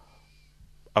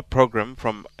program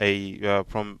from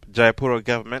from Jayapura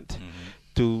government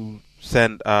to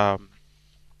send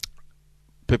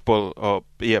people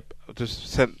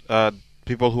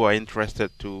people who are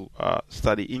interested to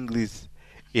study English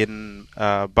in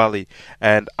Bali,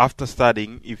 and after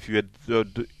studying, if your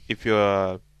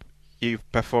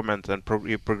performance and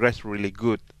you progress really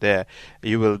good there,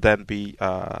 you will then be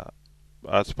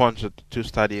sponsored to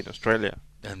study in Australia.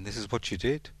 And this is what you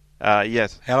did?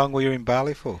 Yes. How long were you in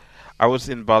Bali for? I was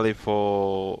in Bali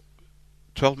for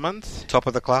 12 months. Top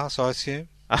of the class, I assume?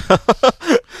 Come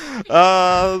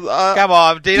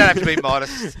on, you don't have to be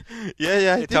modest.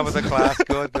 Yeah. Top of the class,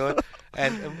 good.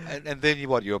 And then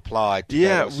you applied to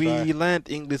go to we learned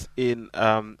English in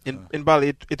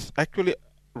Bali. It's actually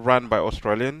run by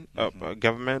Australian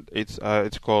government. It's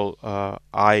called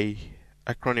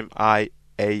acronym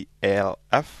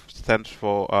IALF, stands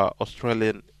for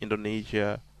Australian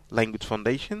Indonesia Language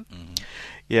Foundation.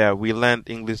 Yeah, we learned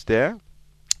English there,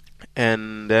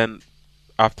 and then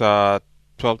after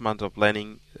 12 months of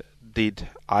learning, did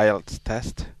IELTS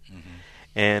test,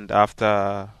 and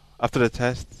after the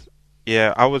test,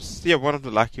 I was one of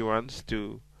the lucky ones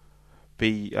to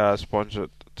be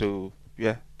sponsored to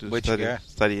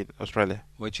study in Australia.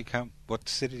 Where'd you come? What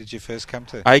city did you first come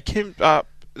to? I came to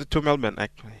Melbourne,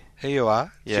 actually. Here you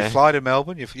are. Yeah. Did you fly to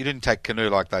Melbourne? You didn't take canoe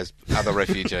like those other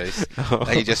refugees. No.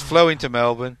 You just flew into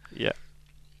Melbourne. Yeah.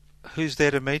 Who's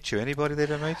there to meet you? Anybody there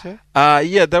to meet you?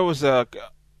 There was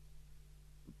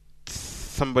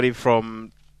somebody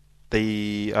from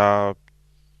the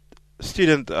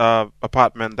student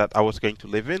apartment that I was going to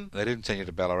live in. They didn't send you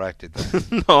to Ballarat, did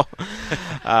they? No.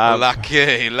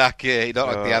 Lucky. Not like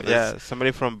the others. Yeah, somebody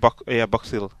from Box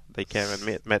Hill. They came and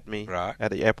met me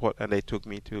at the airport, and they took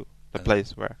me to the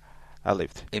place where I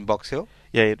lived. In Box Hill?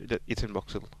 Yeah, it's in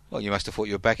Box Hill. Well, you must have thought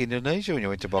you were back in Indonesia when you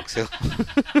went to Box Hill.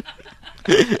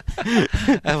 You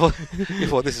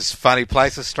thought, this is a funny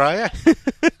place, Australia.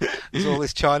 There's all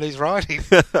this Chinese writing.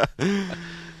 So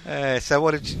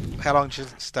how long did you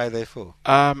stay there for?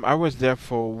 I was there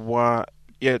for 1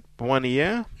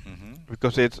 year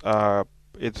because it's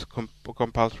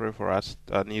compulsory for us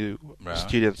new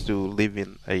students to live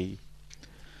in a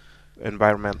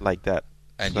environment like that.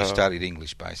 And you studied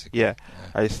English, basically. Yeah,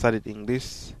 I studied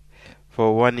English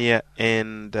for 1 year,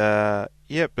 and the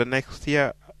next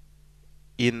year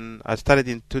I started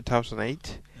in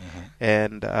 2008,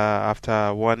 and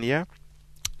after 1 year,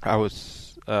 I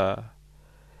was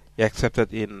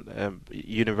accepted in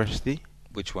university.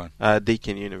 Which one?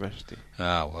 Deakin University.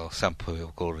 Oh, well, some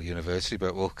people call it a university,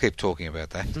 but we'll keep talking about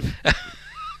that.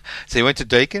 So you went to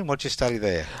Deakin? What did you study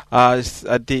there? I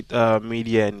did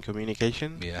media and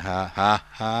communication.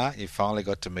 Yeah, You finally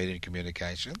got to media and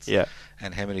communications. Yeah.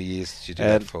 And how many years did you do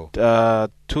that for?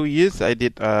 2 years. I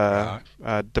did a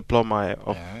diploma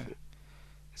of.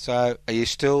 So are you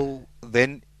still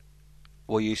then?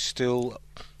 Were you still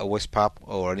a West Papua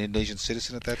or an Indonesian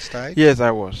citizen at that stage? Yes,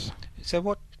 I was. So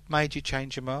what made you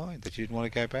change your mind that you didn't want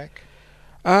to go back?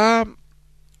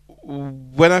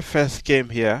 When I first came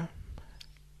here,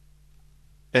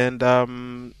 and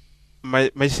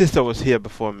my sister was here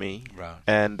before me, right.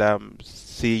 And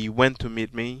she went to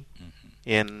meet me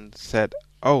and said,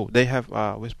 "Oh, they have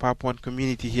West Papuan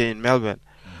community here in Melbourne."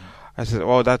 I said,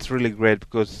 "Oh, that's really great,"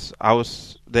 because I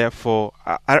was there for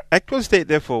I actually stayed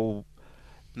there for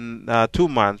 2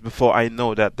 months before I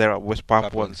know that there are West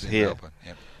Papuans here.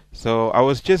 Yep. So I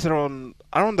was just around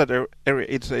that area.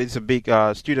 It's a big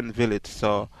student village,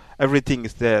 so everything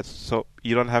is there. So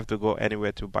you don't have to go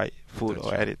anywhere to buy food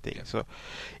or anything. Yep. So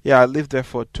I lived there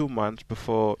for 2 months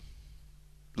before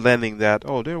learning that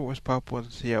there was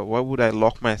Papuans here. Why would I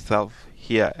lock myself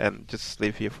here and just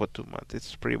live here for 2 months?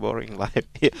 It's pretty boring life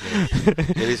here.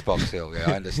 It is Box Hill.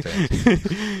 Yeah, I understand.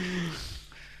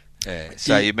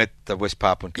 So you met the West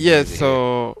Papuan community. Yeah.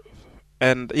 So.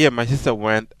 And my sister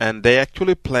went, and they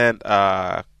actually planned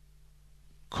a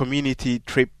community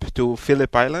trip to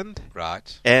Phillip Island.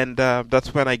 Right. And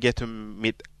that's when I get to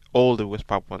meet all the West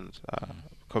Papuans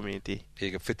community.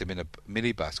 You could fit them in a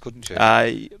minibus, couldn't you?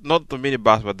 Not the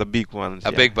minibus, but the big ones.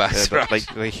 Big bus, right. Like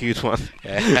the huge one.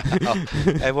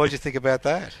 And what did you think about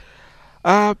that?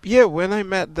 When I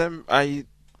met them, I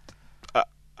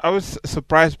was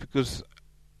surprised because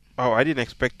I didn't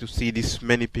expect to see this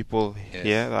many people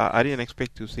here. I didn't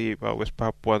expect to see West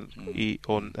Papuans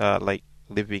on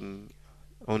living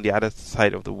on the other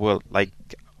side of the world, like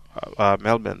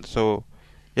Melbourne. So,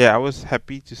 I was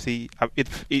happy to see.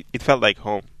 It felt like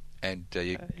home. And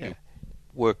you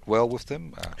worked well with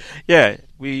them.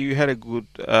 We had a good,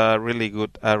 really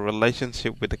good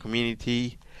relationship with the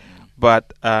community,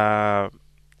 but there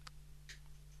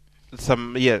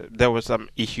were some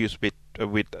issues with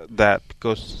that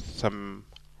because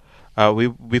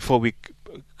before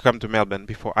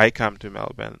I come to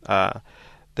Melbourne,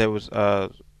 there was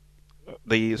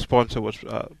the sponsor was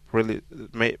really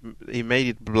he made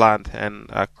it blunt and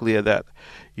clear that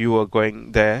you are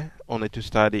going there only to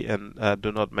study and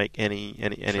do not make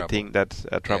anything that's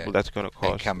trouble that's going to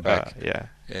cause. And come back.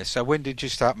 So when did you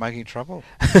start making trouble?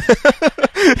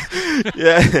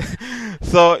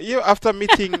 So after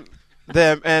meeting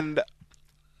them and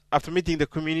after meeting the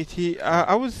community,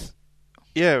 I was,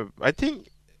 I think,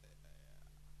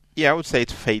 I would say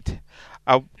it's fate.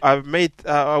 I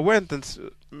went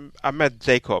and I met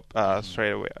Jacob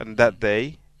straight away on that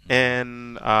day,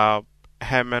 and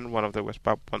Hammond, one of the West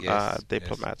Papuan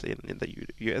diplomats in the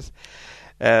US,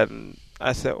 and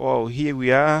I said, "Oh, here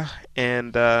we are,"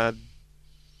 and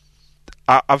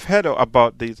I've heard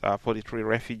about these 43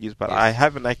 refugees, but I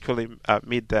haven't actually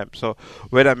met them. So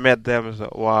when I met them, I was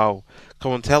like, wow,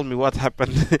 come on, tell me what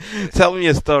happened. Tell me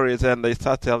your stories. And they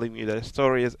start telling me their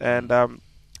stories. And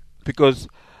because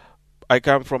I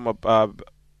come from a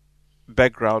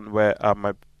background where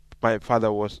my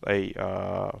father was a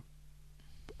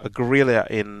guerrilla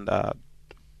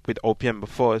with opium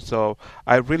before, so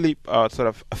I really sort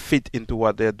of fit into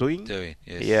what they're doing.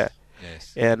 Yes.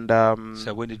 And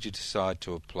so when did you decide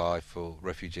to apply for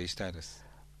refugee status?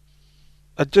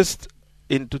 Just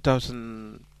in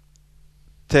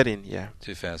 2013,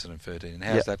 2013. And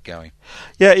how's that going?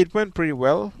 Yeah, it went pretty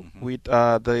well with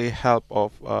the help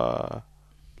of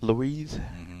Louise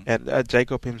and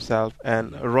Jacob himself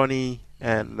and Ronnie,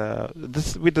 and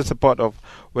with the support of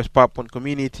West Papuan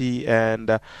community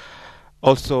and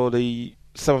also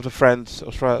some of the friends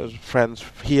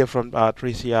here from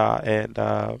 3CR and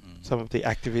some of the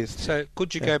activists. So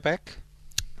could you go back?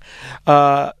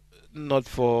 Not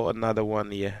for another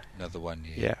 1 year. Another 1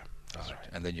 year. Yeah. Right.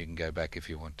 And then you can go back if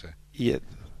you want to. Yeah.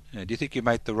 Do you think you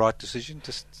made the right decision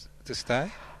to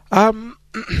stay?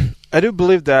 I do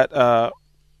believe that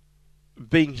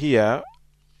being here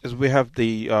is we have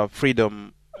the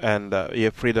freedom and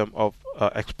freedom of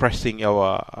expressing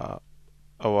our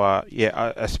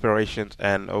aspirations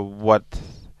and what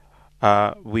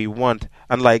we want.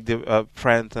 Unlike the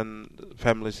friends and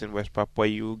families in West Papua,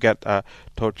 you get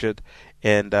tortured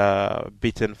and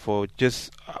beaten for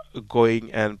just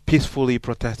going and peacefully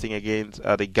protesting against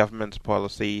the government's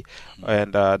policy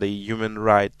and the human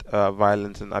right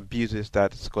violence and abuses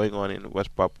that is going on in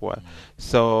West Papua.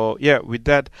 So with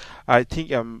that, I think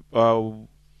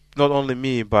not only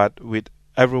me but with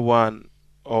everyone,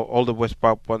 all the West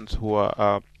Papuans who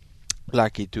are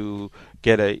lucky to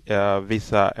get a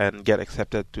visa and get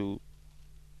accepted to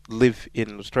live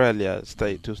in Australia,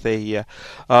 to stay here.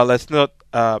 Let's not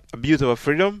abuse our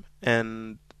freedom,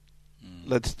 and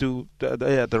let's do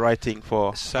the right thing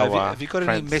for So our have you got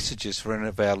friends. any messages for any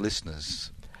of our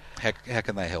listeners? How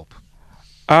can they help?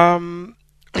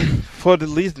 For the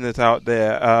listeners out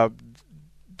there,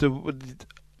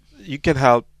 you can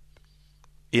help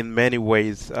in many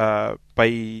ways.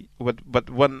 But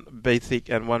one basic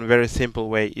and one very simple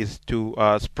way is to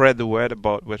spread the word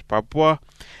about West Papua.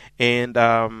 And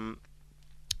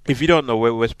if you don't know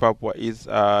where West Papua is,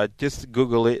 just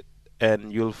Google it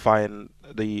and you'll find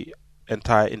the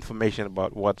entire information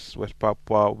about what's West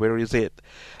Papua, where is it,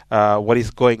 what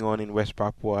is going on in West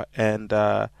Papua. And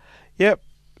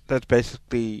that's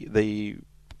basically the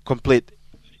complete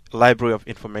library of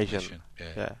information.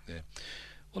 Yeah.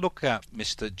 Well, look,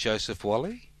 Mr. Joseph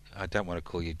Wally, I don't want to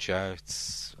call you Joe.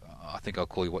 I think I'll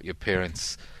call you what your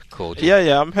parents called you.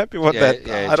 Yeah, I'm happy with that.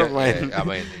 I don't mind. Yeah, I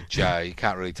mean, Joe, you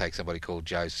can't really take somebody called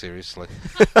Joe seriously.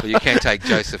 But you can take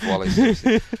Joseph Wally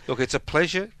seriously. Look, it's a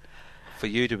pleasure for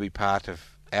you to be part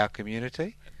of our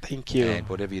community. Thank you. And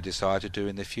whatever you decide to do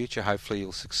in the future, hopefully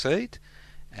you'll succeed.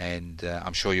 And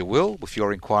I'm sure you will with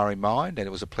your inquiring mind. And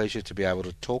it was a pleasure to be able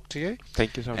to talk to you.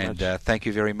 Thank you so much. And thank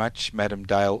you very much, Madam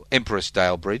Empress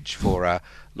Dale Bridge, for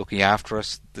looking after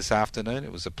us this afternoon.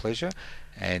 It was a pleasure.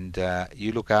 And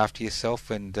you look after yourself,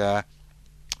 and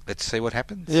let's see what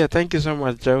happens. Yeah, thank you so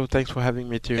much, Joe. Thanks for having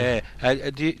me too. Yeah.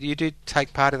 Do you do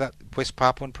take part of that West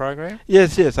Papuan program?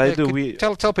 Yes, I do.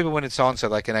 Tell people when it's on so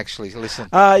they can actually listen.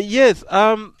 Yes.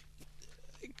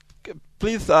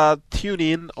 Please tune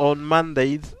in on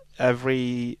Mondays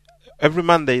Monday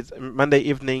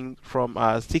evening from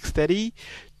 6:30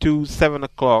 to 7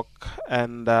 o'clock,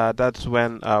 and that's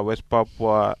when Voice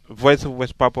of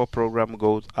West Papua program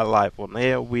goes live on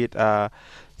air with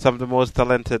some of the most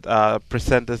talented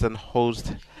presenters and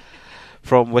hosts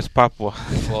from West Papua.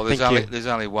 Well, there's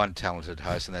only one talented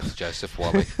host, and that's Joseph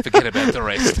Wally. Forget about the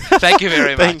rest. Thank you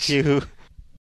very much. Thank you.